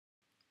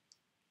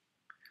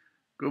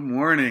Good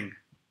morning.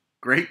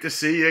 Great to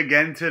see you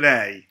again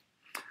today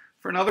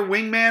for another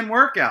Wingman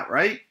Workout,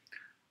 right?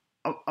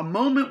 A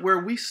moment where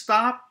we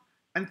stop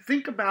and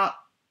think about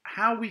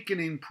how we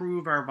can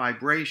improve our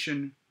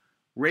vibration,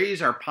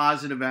 raise our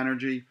positive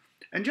energy,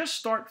 and just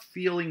start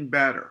feeling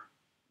better.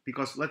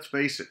 Because let's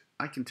face it,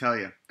 I can tell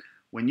you,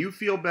 when you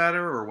feel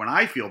better, or when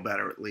I feel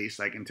better at least,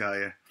 I can tell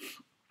you,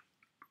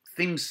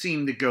 things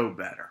seem to go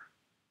better,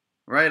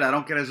 right? I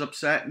don't get as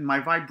upset, and my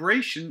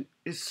vibration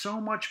is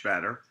so much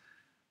better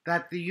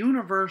that the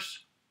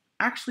universe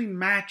actually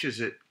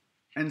matches it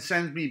and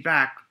sends me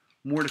back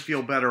more to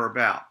feel better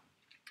about.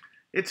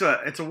 It's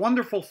a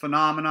wonderful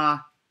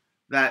phenomena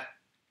that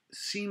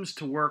seems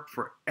to work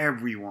for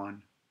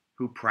everyone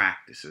who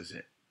practices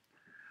it.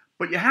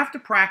 But you have to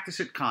practice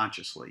it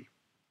consciously.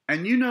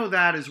 And you know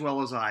that as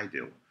well as I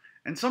do.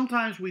 And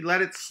sometimes we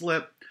let it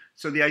slip.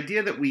 So the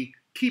idea that we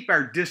keep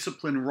our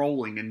discipline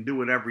rolling and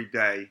do it every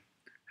day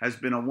has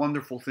been a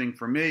wonderful thing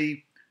for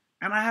me.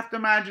 And I have to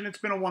imagine it's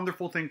been a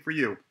wonderful thing for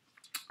you.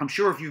 I'm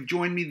sure if you've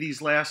joined me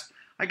these last,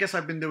 I guess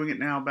I've been doing it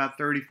now about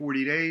 30,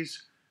 40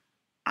 days.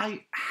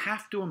 I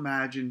have to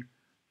imagine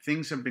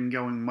things have been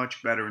going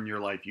much better in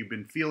your life. You've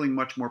been feeling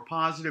much more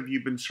positive.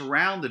 You've been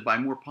surrounded by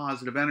more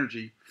positive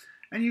energy.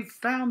 And you've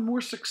found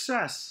more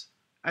success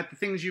at the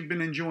things you've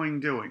been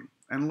enjoying doing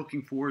and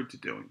looking forward to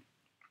doing.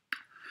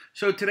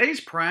 So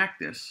today's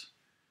practice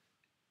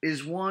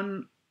is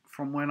one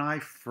from when I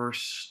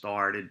first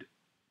started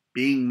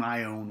being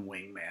my own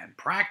wingman,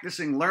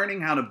 practicing,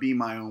 learning how to be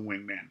my own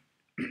wingman.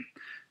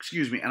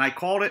 Excuse me. And I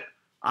called it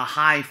a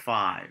high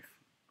five.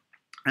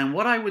 And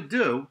what I would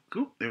do,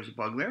 there's a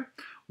bug there.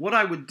 What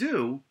I would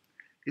do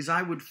is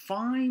I would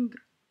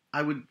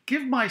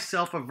give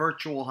myself a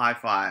virtual high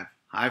five.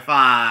 High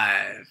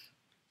five.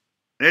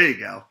 There you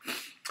go.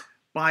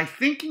 By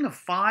thinking of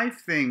 5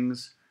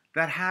 things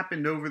that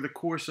happened over the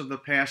course of the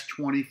past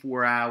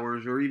 24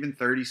 hours or even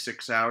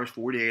 36 hours,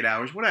 48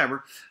 hours,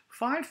 whatever.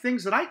 5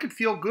 things that I could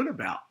feel good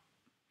about.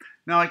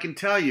 Now, I can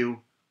tell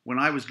you, when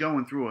I was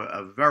going through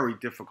a very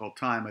difficult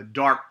time, a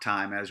dark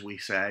time, as we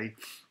say,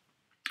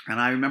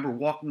 and I remember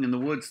walking in the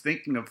woods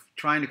thinking of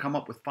trying to come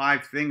up with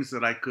 5 things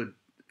that I could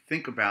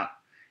think about,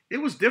 it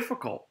was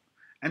difficult.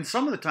 And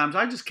some of the times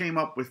I just came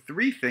up with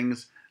 3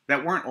 things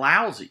that weren't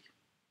lousy.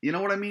 You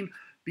know what I mean?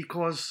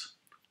 Because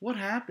what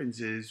happens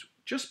is,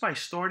 just by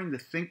starting to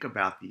think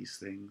about these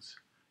things,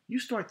 you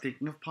start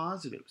thinking of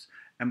positives.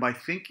 And by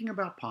thinking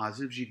about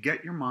positives, you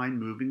get your mind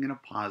moving in a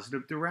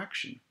positive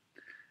direction.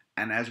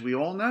 And as we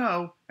all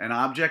know, an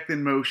object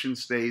in motion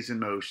stays in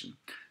motion.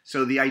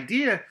 So the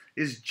idea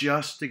is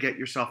just to get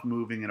yourself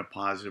moving in a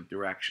positive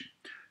direction.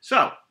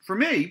 So for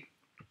me,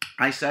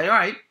 I say, all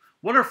right,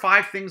 what are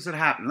 5 things that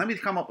happened? Let me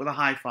come up with a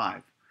high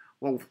five.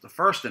 Well, the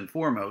first and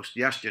foremost,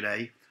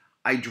 yesterday,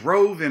 I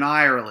drove in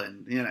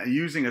Ireland,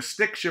 using a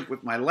stick shift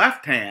with my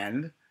left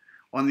hand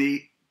on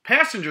the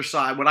passenger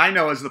side, what I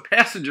know as the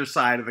passenger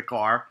side of the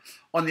car,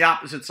 on the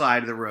opposite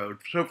side of the road.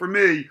 So for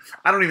me,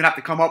 I don't even have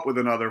to come up with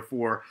another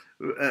for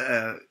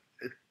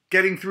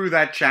getting through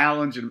that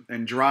challenge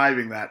and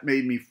driving that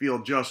made me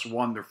feel just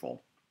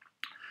wonderful.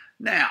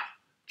 Now,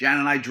 Jan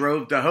and I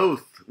drove to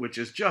Hoth, which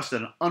is just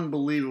an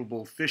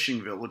unbelievable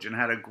fishing village, and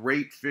had a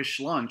great fish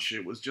lunch.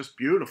 It was just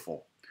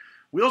beautiful.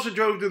 We also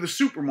drove to the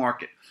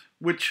supermarket,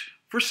 which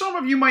for some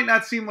of you might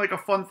not seem like a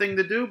fun thing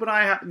to do, but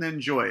I happen to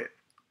enjoy it.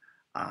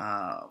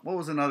 What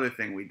was another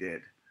thing we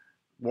did?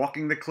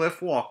 Walking the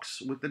cliff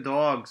walks with the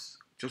dogs.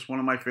 Just one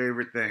of my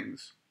favorite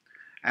things.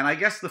 And I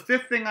guess the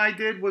 5th thing I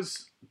did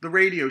was the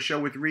radio show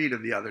with Rita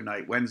the other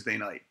night, Wednesday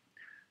night.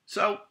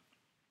 So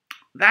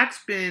that's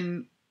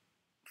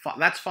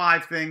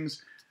 5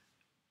 things.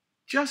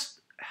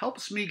 Just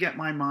helps me get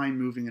my mind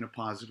moving in a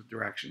positive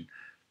direction.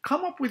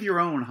 Come up with your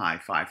own high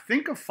five.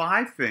 Think of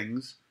 5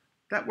 things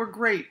that were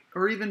great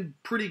or even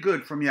pretty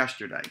good from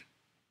yesterday.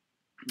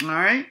 All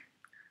right?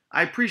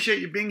 I appreciate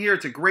you being here.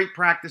 It's a great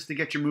practice to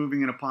get you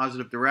moving in a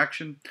positive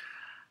direction.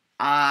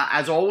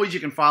 As always, you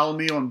can follow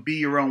me on Be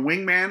Your Own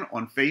Wingman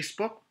on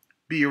Facebook,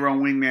 Be Your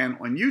Own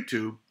Wingman on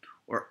YouTube,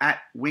 or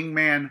at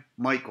Wingman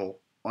Michael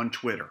on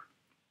Twitter.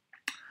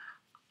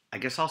 I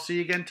guess I'll see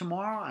you again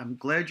tomorrow. I'm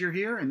glad you're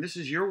here, and this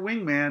is your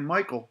Wingman,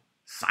 Michael,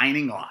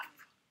 signing off.